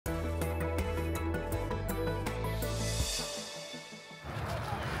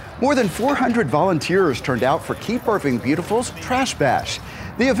More than 400 volunteers turned out for Keep Irving Beautiful's Trash Bash.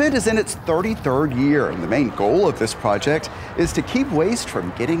 The event is in its 33rd year, and the main goal of this project is to keep waste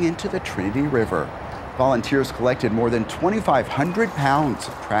from getting into the Trinity River. Volunteers collected more than 2,500 pounds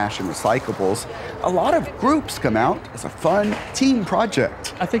of trash and recyclables. A lot of groups come out as a fun team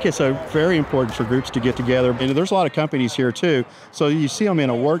project. I think it's very important for groups to get together. And there's a lot of companies here too. So you see them in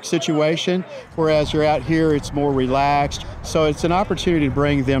a work situation, whereas you're out here, it's more relaxed. So it's an opportunity to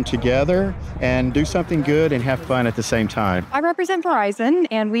bring them together and do something good and have fun at the same time. I represent Verizon,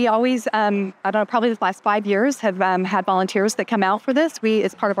 and we always, I don't know, probably the last 5 years have had volunteers that come out for this.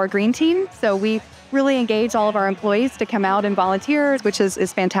 It's part of our green team. So we really engage all of our employees to come out and volunteer, which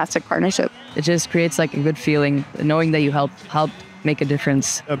is fantastic partnership. It just creates like a good feeling, knowing that you help make a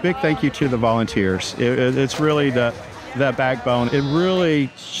difference. A big thank you to the volunteers. It's really the backbone. It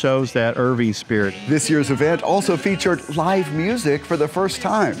really shows that Irving spirit. This year's event also featured live music for the first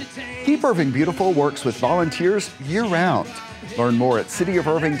time. Keep Irving Beautiful works with volunteers year-round. Learn more at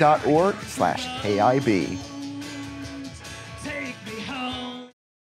cityofirving.org/KIB.